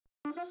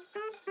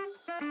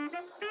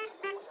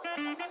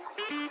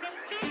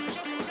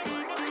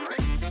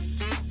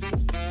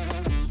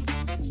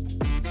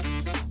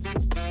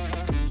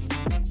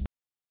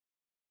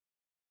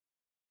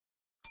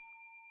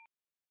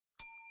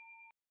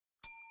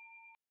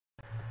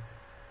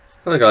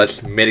Hello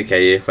guys, Medic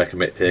here, welcome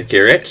back to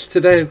Kiwi.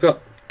 Today we've got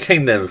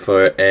Kingdom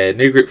for a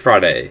new group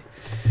Friday.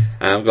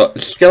 We've got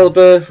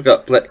Excalibur, we've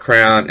got Black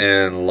Crown,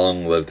 and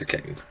Long Live the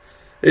King.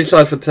 Each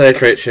like for today's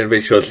creation, be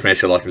sure to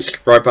smash the like and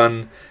subscribe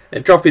button,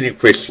 and drop any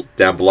requests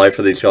down below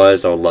for these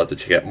guys. I would love to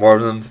check out more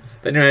of them.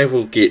 But anyway,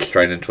 we'll get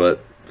straight into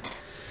it.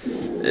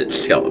 It's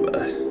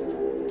Excalibur.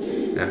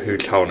 Now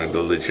who's holding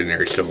the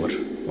legendary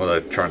sword? Well,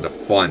 they're trying to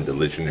find the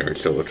legendary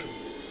sword.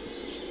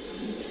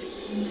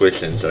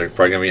 Questions that are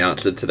probably going to be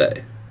answered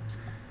today.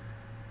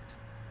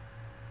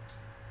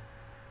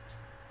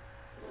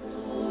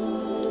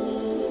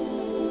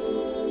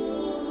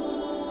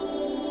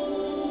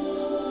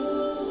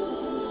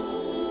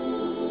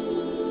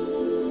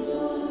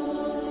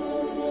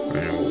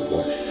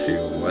 Wash you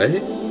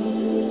away.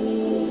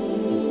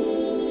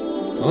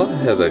 I like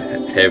how they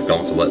have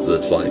gone for like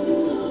this, like, I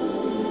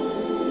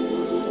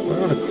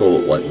want to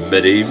call it like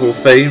medieval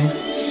theme.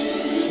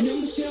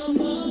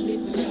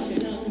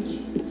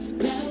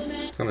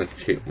 I'm gonna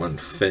check one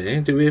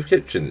thing. Do we have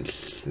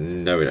kitchens?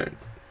 No, we don't.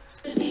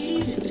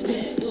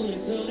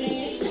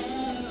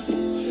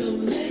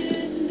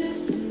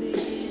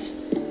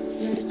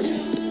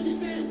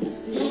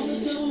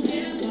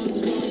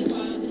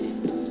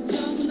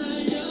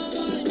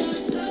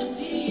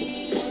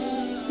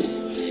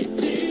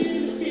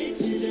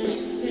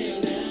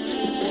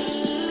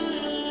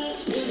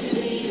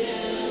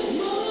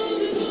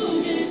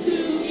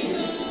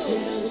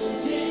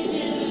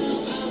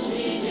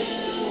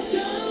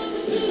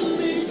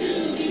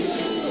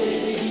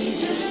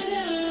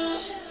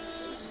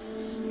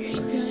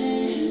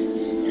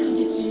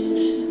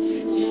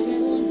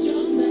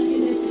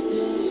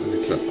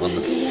 On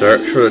the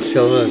search for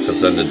Excalibur,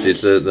 because in the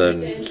desert there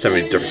are so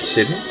many different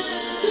settings.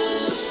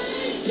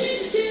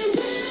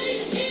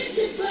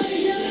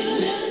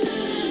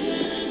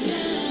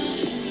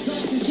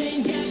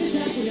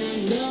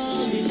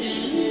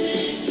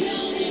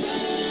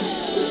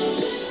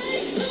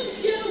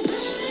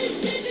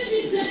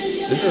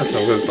 These are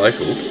some good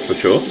vocals, for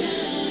sure.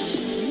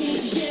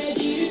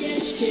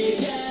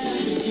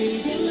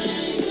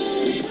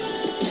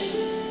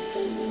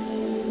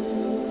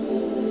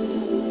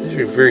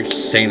 Very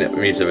scenic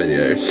music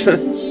videos.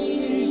 I'm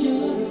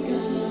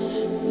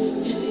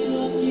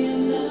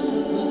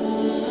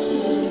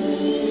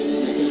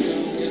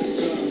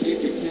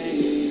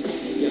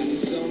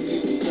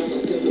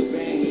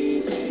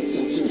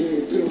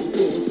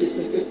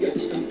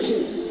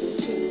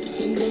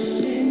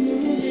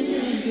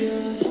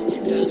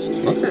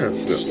gonna have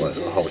like a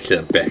whole set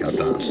of backup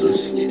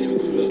dancers.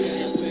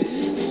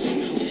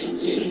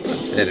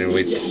 And then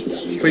we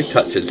three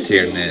touches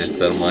here and there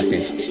that I'm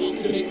liking.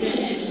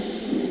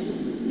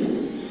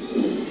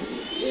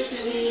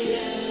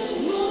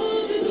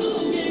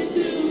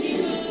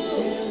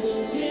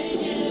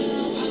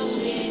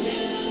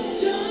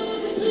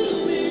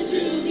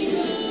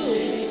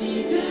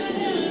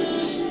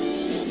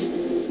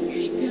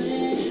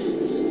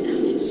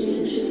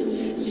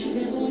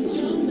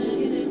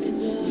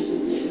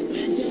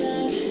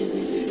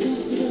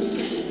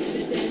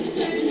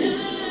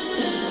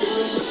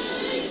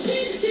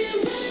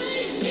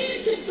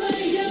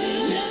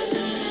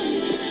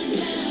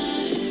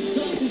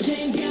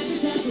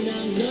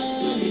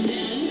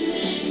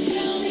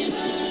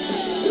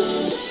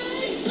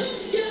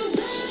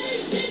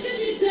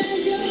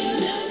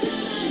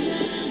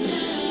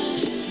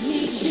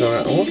 So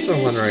I'm also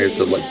wondering if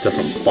there's like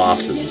different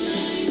classes.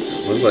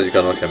 It looks like you've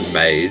got like a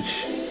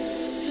mage,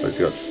 but you've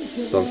got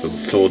some sort of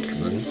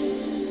swordsman.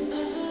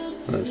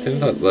 And it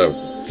seems like there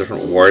are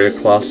different warrior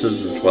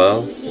classes as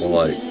well, or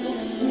like...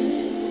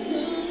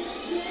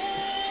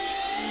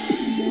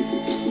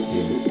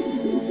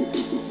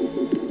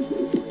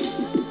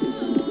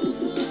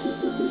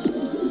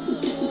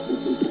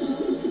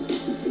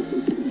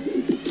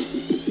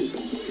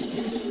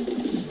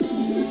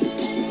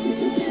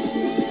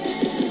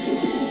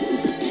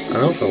 I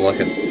also like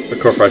it, the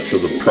incorporation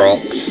of the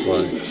props,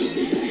 like...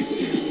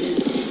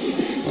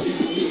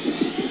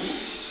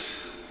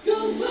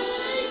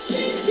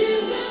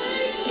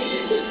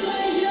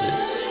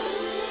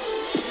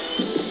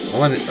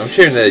 I'm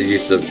sure they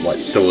used to like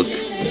swords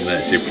and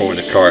actually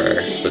forming a car,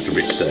 which would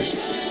be sick.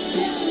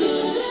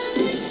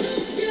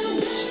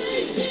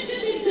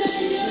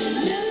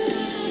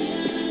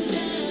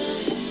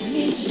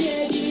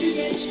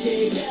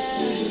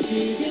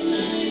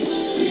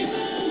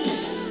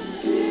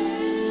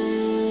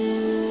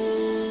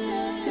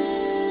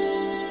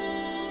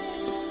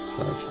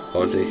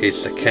 Obviously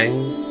he's the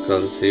king,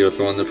 because he was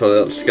the one that put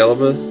out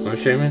Excalibur, I'm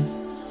assuming.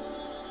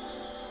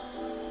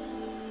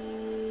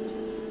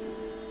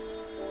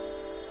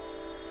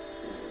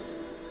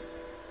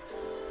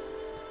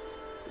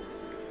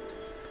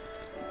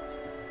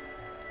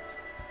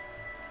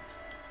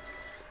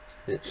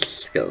 It's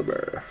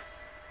Excalibur.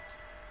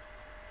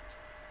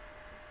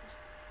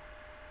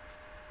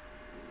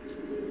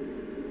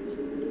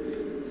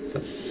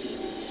 Into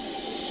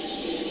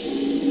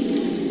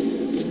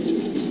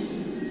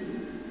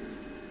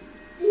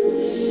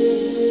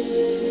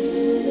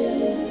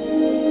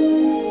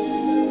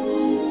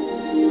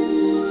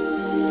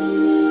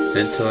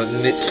the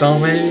next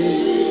song,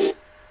 maybe?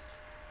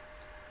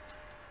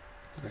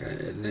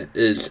 Okay, and that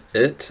is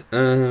it.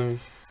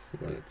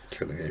 It's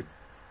gonna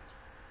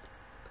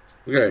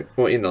go.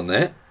 We'll end on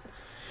that.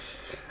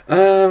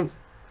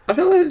 I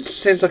feel like it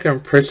seems like an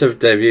impressive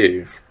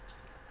debut.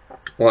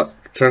 Like,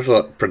 in terms of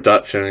like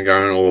production,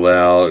 going all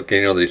out,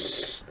 getting all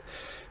these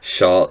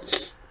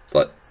shots,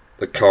 like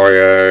the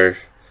choreo,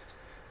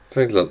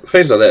 things like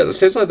that. It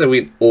seems like they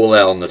went all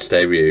out on this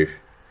debut.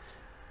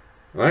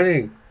 My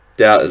only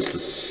doubt is the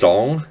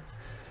song,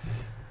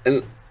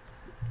 and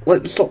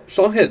like the song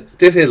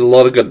definitely had a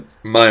lot of good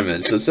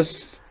moments. It's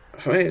just,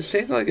 for me, it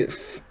seems like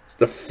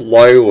the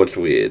flow was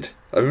weird.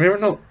 I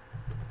remember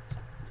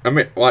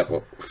like, I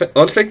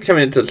was thinking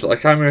coming into this, I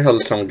can't remember how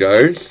the song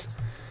goes,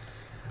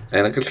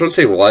 and I can sort of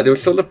see why. There were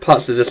sort of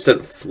parts that just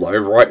didn't flow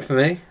right for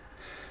me,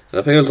 and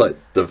I think it was like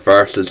the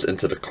verses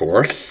into the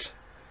chorus.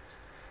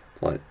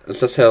 Like, it's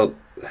just how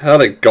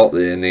they got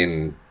there, and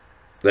then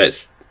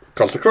that's,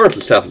 because the chorus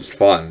itself is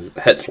fine,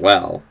 it hits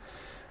well.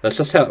 It's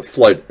just how it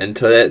flowed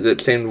into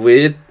that seemed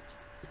weird.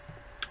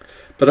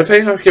 But I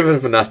think I've given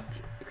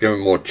it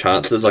more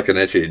chances, I can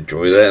actually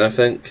enjoy that, I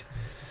think.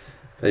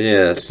 But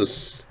yeah, it's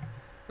just,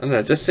 I don't know,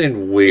 it just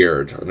seemed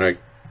weird.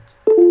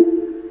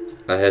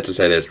 I had to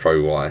say that's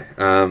probably why.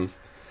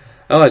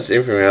 Otherwise,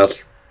 everything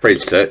else, pretty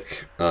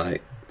sick.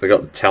 Like, they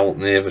got the talent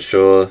there for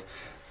sure.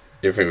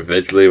 Everything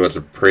visually was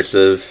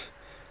impressive.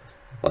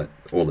 Like,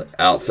 all the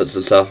outfits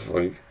and stuff.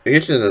 Like, I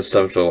guess there's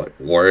some sort of like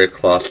warrior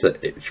class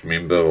that each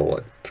member, or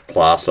like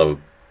class of,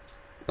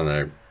 I don't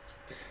know.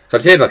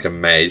 Because he had like a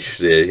mage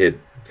there, he had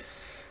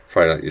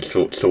probably like your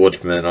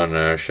swordsman, I don't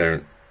know,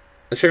 showing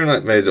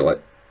like maybe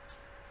like,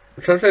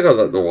 I'm trying to figure out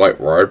like the right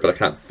word, but I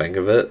can't think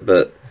of it,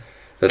 but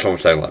that's what I'm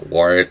saying, like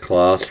warrior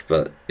class,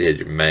 but you had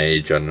your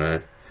mage, I don't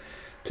know.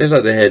 Seems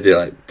like they had their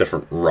like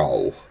different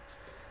role.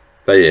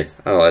 But yeah,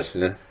 otherwise,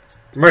 you know,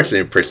 mostly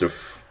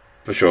impressive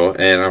for sure,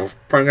 and I'm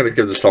probably going to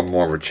give this song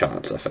more of a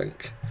chance, I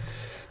think.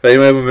 But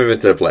anyway, we'll move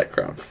into Black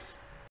Crown.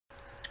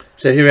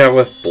 So here we are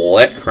with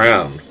Black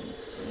Crown.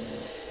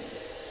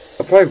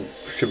 I probably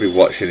should be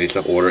watching these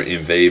in order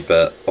MV,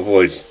 but I've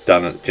always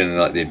done it generally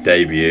like their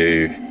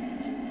debut,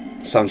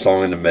 some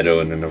song in the middle,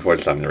 and then I've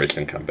always done the rest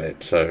and come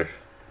back, so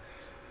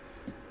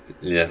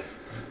yeah.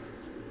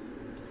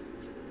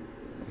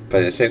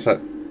 But it seems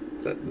like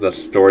the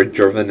story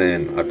driven,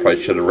 and I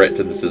probably should have wrapped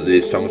into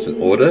these songs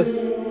in order.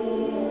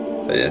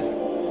 But yeah,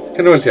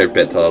 can always go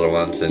back to the other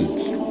ones and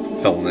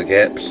fill in the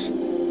gaps.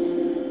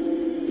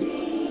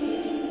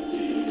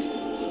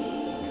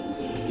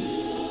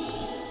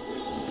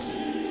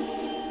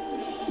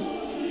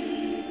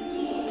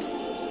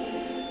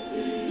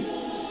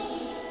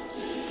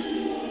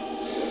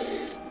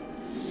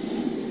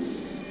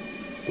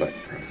 Black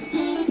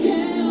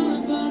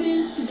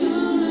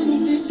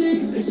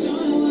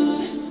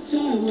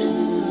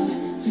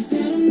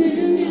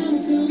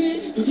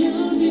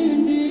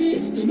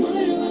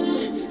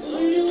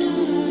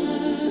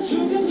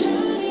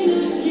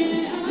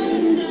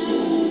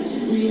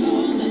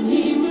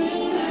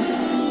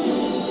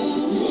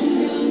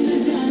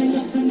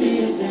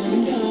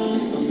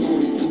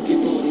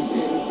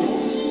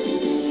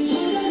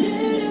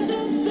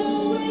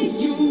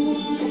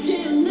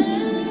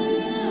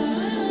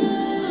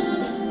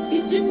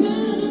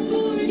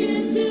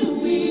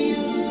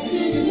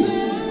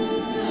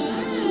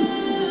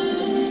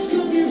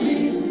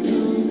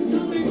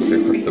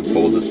across the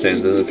border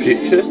stand in the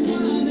future.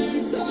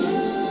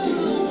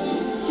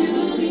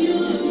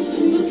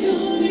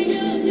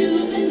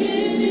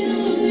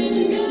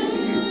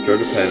 Draw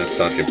the pen and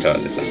start your power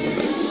this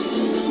unlimit.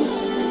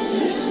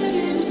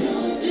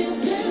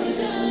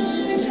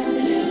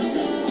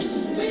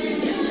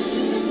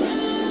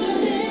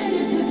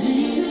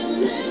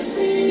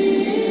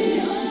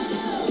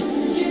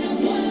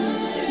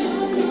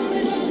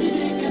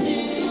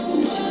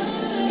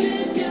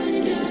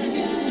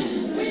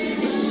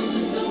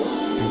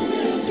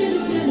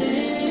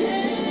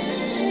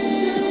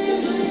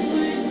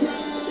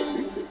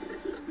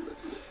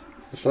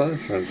 So I'm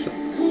trying to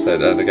say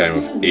that the game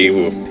of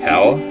evil with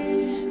power.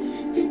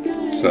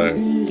 So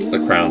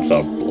the crowns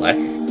are black,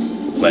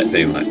 black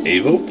being like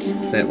evil.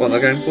 Is that what they're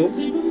going for?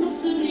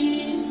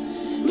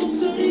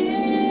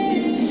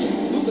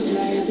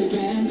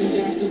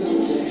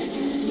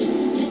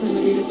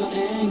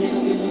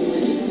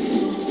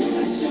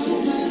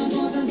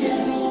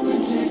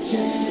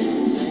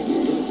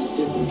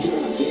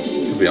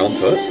 Could be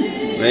onto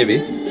it, maybe.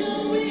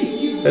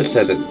 Let's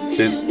say that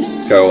did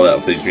go all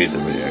out for these music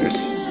videos.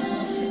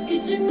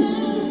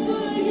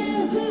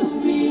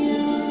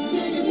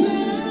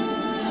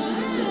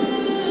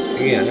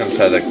 Yeah, I'm going to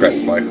say they're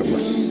great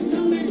vocalists.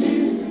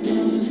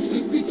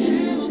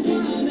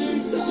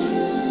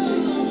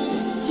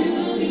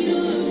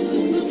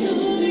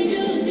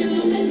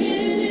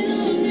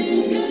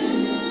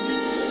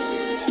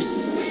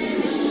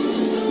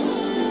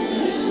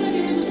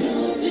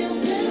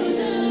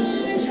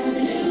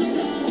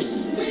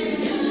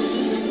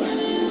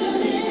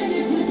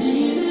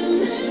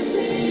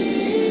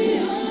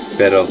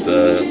 bit of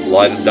the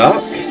light and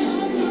dark.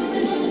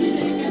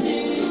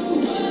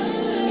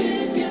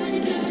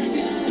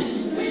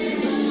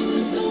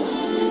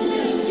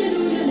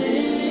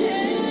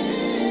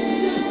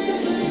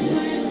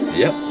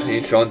 Yep,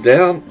 he's gone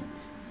down.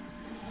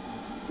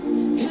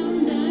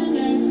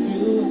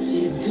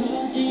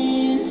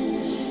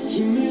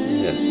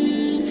 Yeah.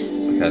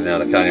 Okay, now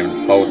they can't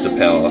even hold the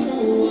power.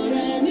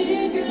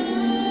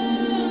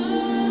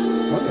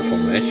 What a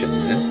formation,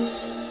 man.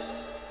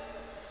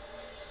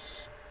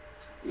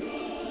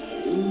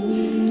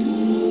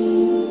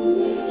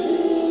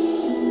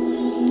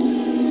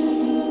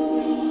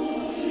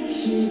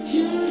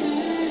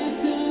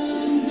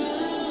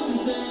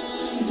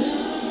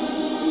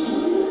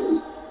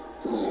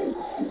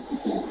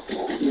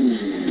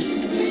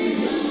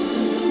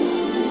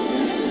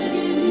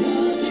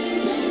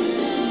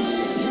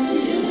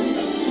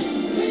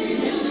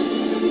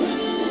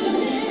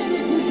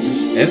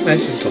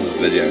 Animations on the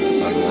video,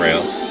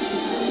 unreal.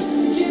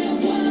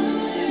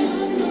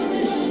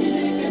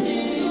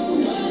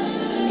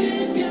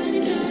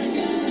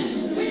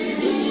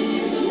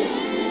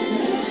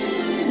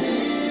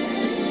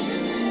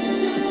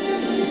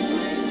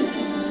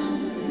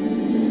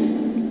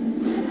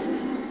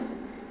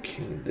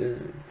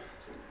 Kingdom.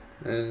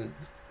 And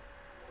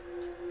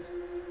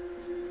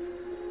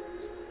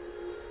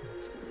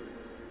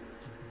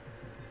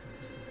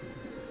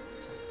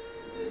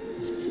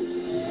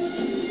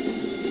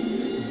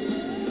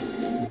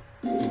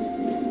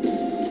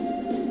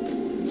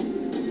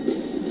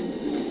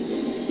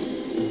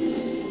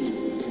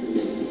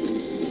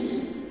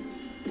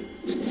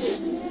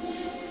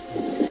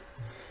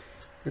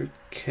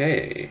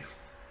okay,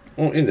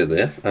 well, into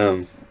there.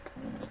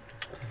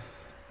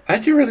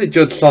 Actually, really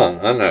good song.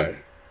 I know,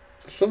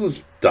 it's sort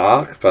of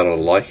dark, but I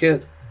like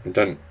it. I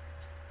don't,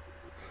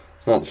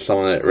 not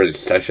someone that really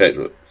associate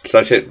with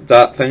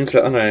dark things,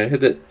 but I know, it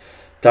had that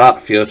dark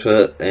feel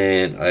to it,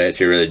 and I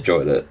actually really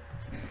enjoyed it.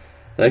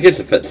 And I guess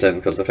it fits in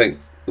because I think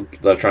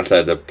they're trying to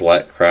say the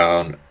Black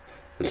Crown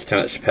has too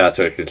much power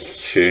to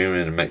consume,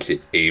 and it makes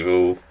it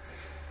evil,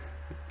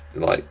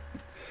 like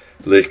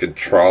lose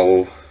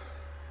control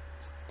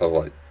of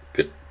like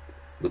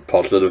the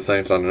positive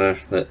things. I don't know,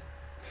 that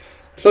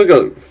I still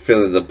got a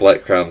feeling the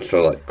Black Crown's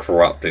sort of like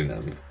corrupting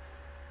them.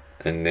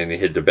 And then you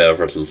hit the battle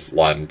versus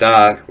light and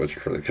dark, which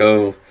is really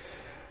cool.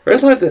 I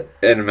really like the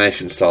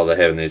animation style they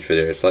have in these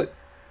videos. Like,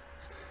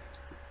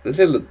 they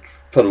seem to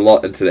put a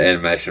lot into the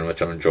animation,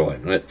 which I'm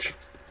enjoying. Which,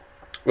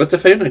 with the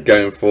theme they're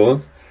going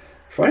for,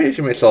 it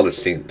actually makes a lot of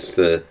sense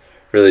to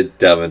really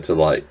delve into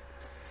like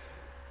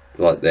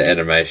the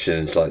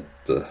animations, like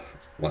the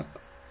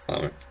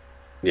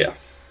yeah.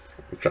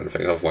 I'm trying to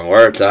think of one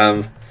word.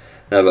 No,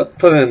 but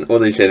put in all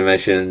these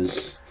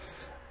animations,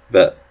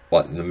 but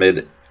like in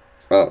the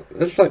well,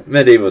 it's like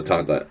medieval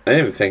times. Like, I'm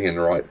even thinking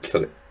right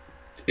sort of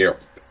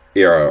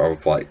era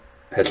of like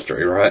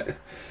history, right?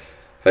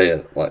 But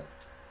yeah,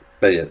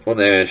 all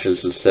the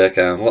animations is sick.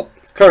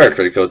 Choreography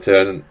pretty cool too. I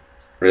didn't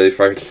really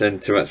focus in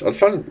too much. I was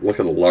trying to look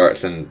at the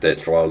lyrics, and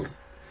that's why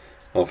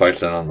I'm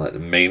focusing on like the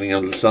meaning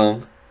of the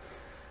song.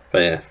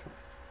 But yeah,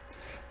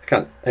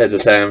 can't have to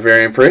say I'm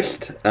very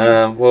impressed.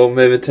 We'll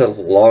move into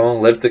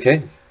Long Live the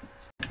King.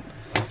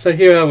 So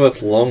here we are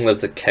with Long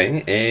Live the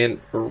King,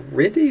 and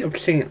already I'm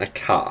seeing a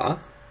car.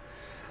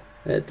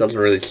 It doesn't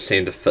really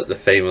seem to fit the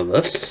theme of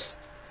this.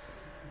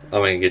 I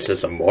mean, I guess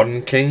it's a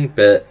modern king,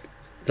 but it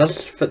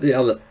does fit the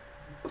other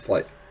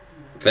like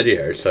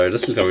video, so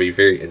this is going to be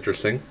very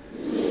interesting.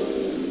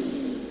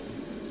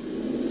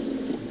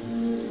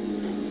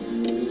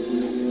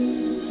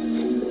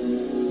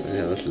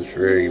 Yeah, this is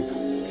very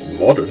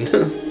modern.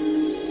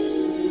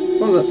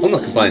 I'm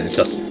not complaining, it's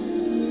just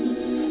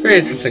very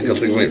interesting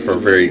because we went for a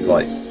very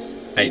like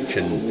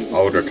ancient,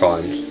 older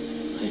times.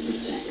 I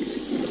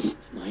protect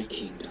my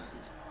kingdom.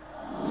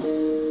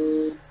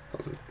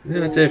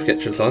 Yeah, I do have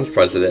captions. I'm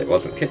surprised that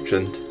wasn't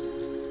captioned.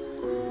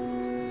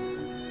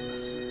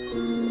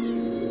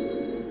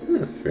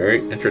 Yeah, very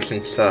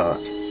interesting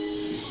start.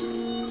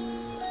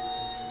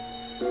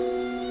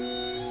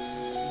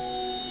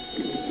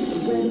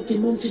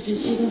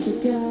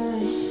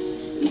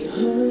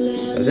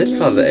 Oh, this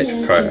part of the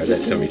actual choreography,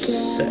 that's gonna be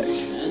sick.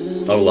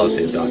 I would love to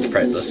see a dance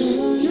practice.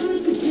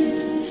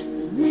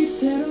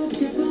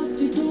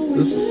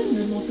 This,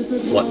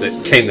 like the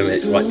Kingdom,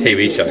 like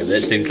TV show,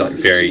 that seems like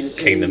very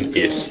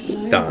Kingdom-esque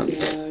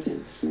dance.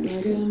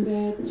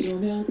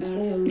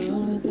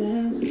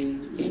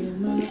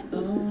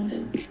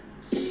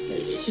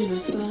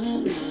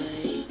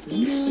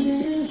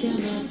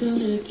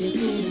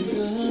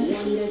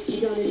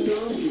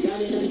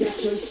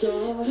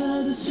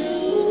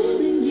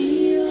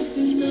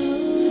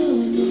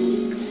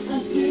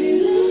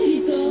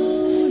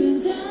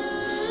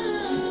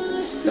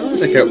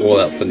 They go all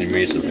out for the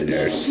music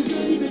videos.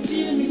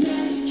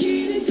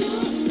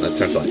 In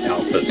terms of like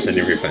outfits and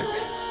everything.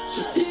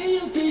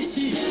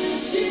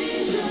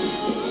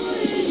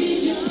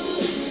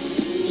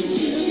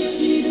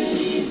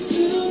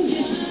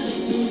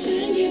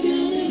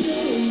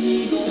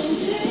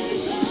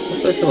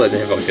 So also feel like they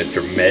have like a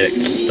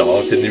dramatic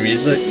style to the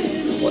music,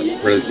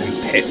 like really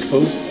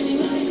impactful.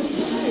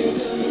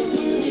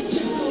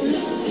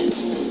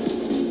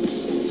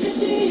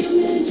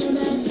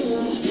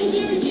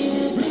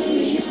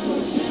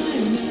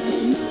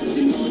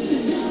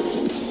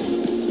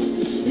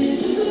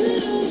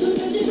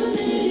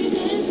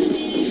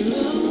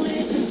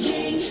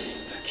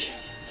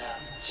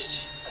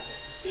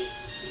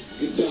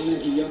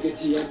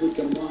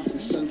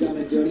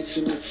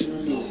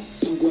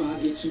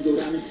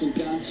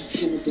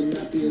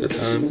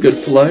 Good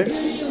flow.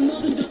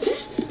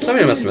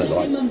 Something I must admit,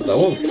 like, they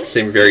all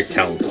seem very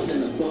talented.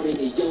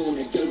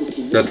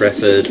 Good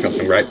rappers, got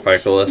some great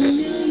vocalists,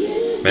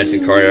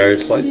 amazing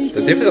choreos, like,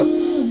 they definitely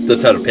got the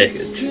total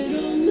package.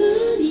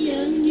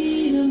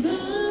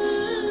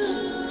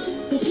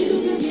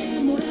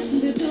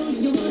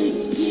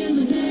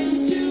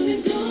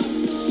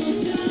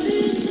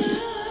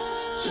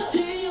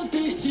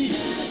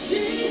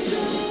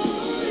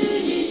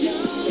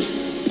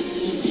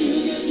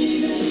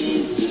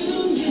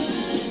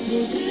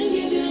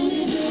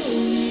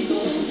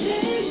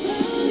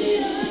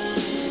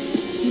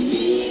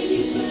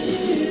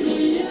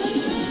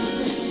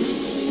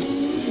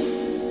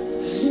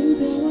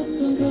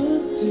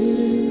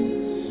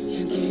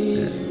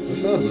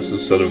 This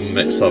is sort of a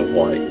mix of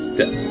like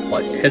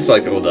it's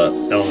like all the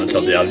elements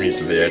of the other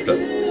music video, but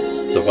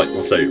they've like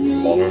also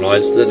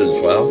modernized it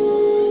as well.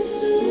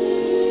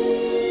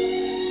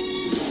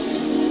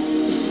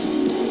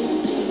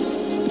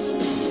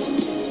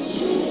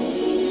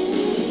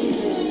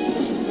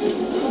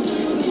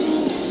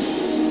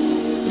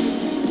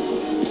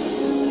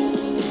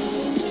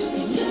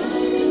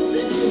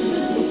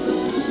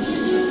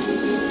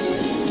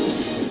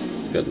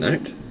 Good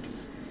note.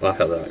 I like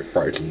how they're like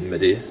frozen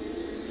mid-air.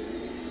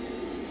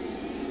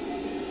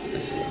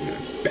 This is gonna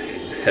bang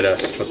hit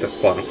us with the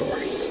final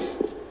chorus.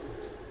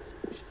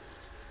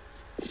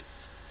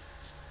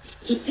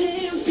 You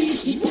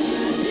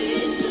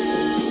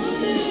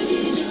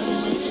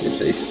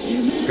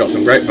see, got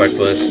some great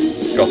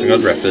vocalists, got some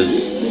good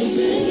rappers,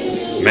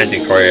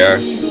 amazing choreo.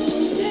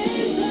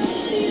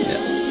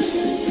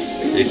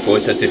 Yeah. These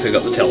boys have definitely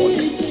got the talent.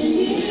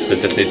 They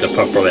just need the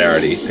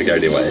popularity to go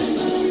their way.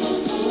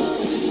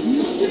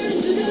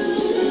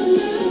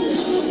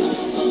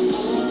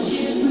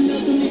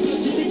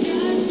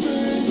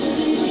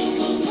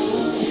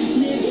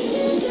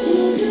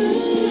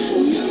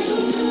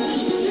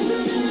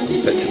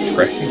 Picture's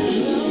cracking.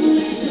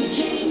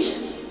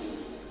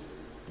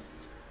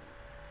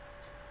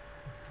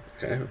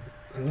 Okay,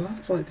 I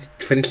love like the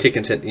 20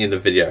 seconds at the end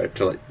of the video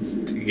to like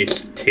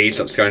tease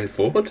what's going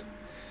forward.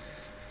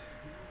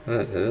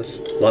 I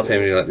just love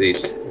having like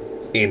these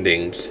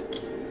endings.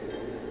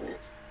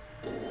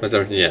 As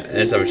I'm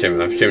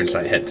assuming it's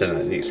like head to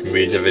the next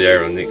music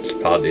video or the next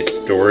part of the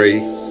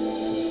story.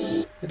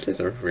 It's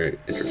a very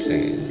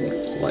interesting,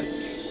 like,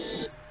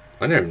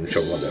 I'm not even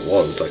sure what that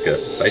was, like a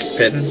face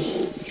pattern.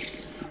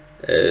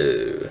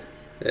 Oh,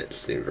 that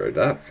seems very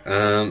dark.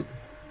 I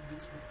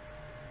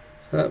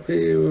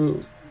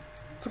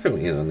think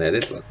we end on that.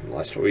 It's like a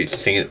nice sweet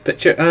singing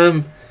picture.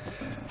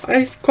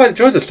 I quite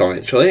enjoyed the song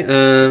actually.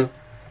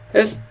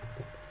 There's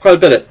quite a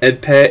bit of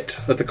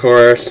impact with the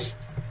chorus.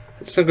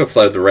 It's some good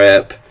flow of the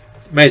rap.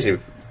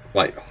 Amazing,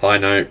 like, high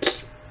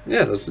notes.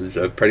 Yeah, this is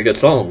a pretty good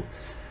song.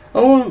 I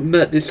will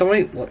admit, there's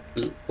something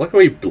like a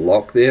wee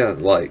block there.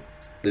 Like,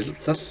 there's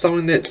just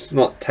something that's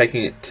not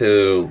taking it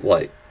to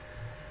like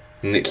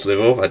next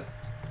level. I'm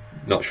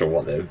not sure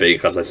what that would be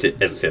because as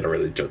I said, I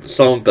really enjoyed the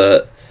song,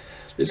 but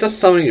there's just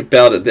something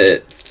about it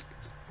that's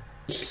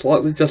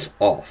slightly just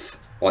off.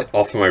 Like,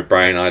 off my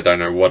brain. I don't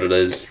know what it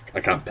is.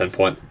 I can't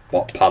pinpoint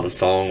what part of the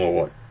song or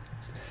what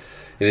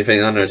anything.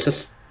 I don't know. It's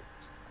just,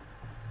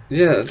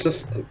 yeah,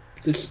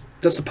 it's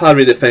just a part of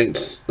me that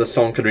thinks the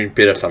song could have been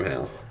better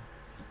somehow.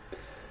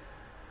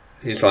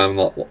 Here's why I'm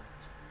not,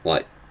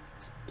 like,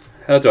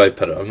 how do I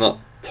put it? I'm not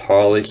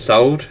entirely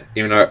sold,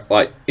 even though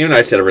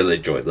I said I really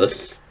enjoyed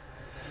this.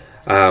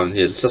 Yeah,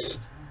 it's just,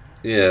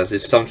 yeah,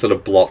 there's some sort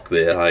of block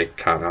there. I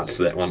can't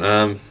answer that one.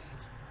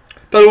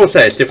 But I will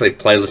say it's definitely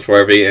playlist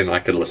worthy, and I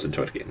could listen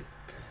to it again.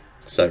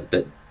 So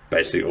that's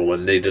basically all I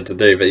needed to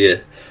do. But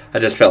yeah, I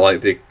just felt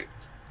like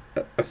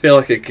I feel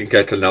like it could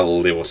go to another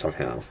level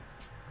somehow.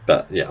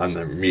 But yeah, I'm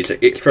no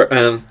music expert.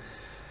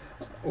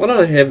 What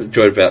I have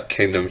enjoyed about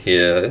Kingdom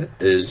here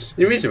is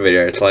the music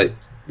video. It's like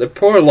they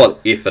pour a lot of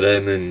effort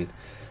in, and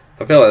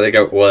I feel like they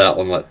go all out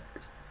on like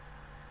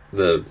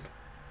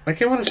I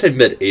can't want to say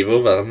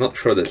medieval, but I'm not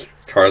sure that's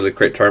entirely the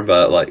correct term.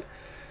 But like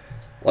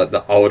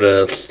the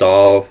older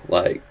style,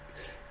 like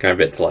going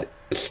back to like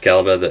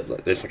Excalibur, that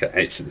like, there's like an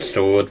ancient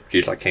sword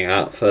used like King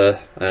Arthur.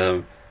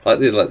 Like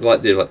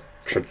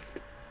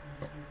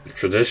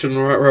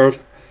traditional world.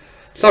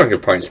 Someone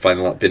could probably explain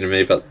a lot better than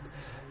me, but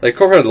they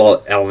incorporate a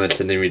lot of elements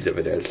in their music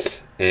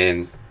videos,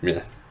 and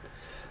yeah,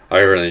 I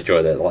really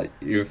enjoy that. Like,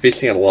 you're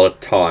investing a lot of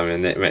time,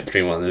 and that makes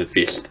me want to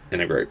invest in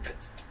a group.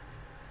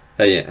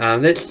 So yeah,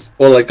 that's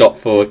all I got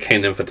for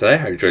Kingdom for today. I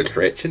hope you enjoyed this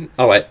reaction.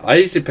 Oh wait, I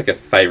usually pick a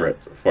favourite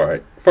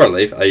for a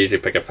leaf. I usually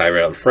pick a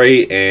favourite out of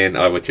 3, and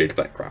I would choose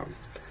Black Crown.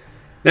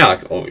 Now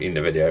I'll end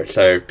the video,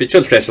 so be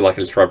sure to smash the like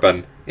and subscribe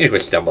button, any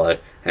questions down below,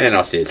 and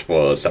I'll see you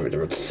for something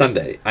different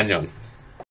Sunday. Annyeong.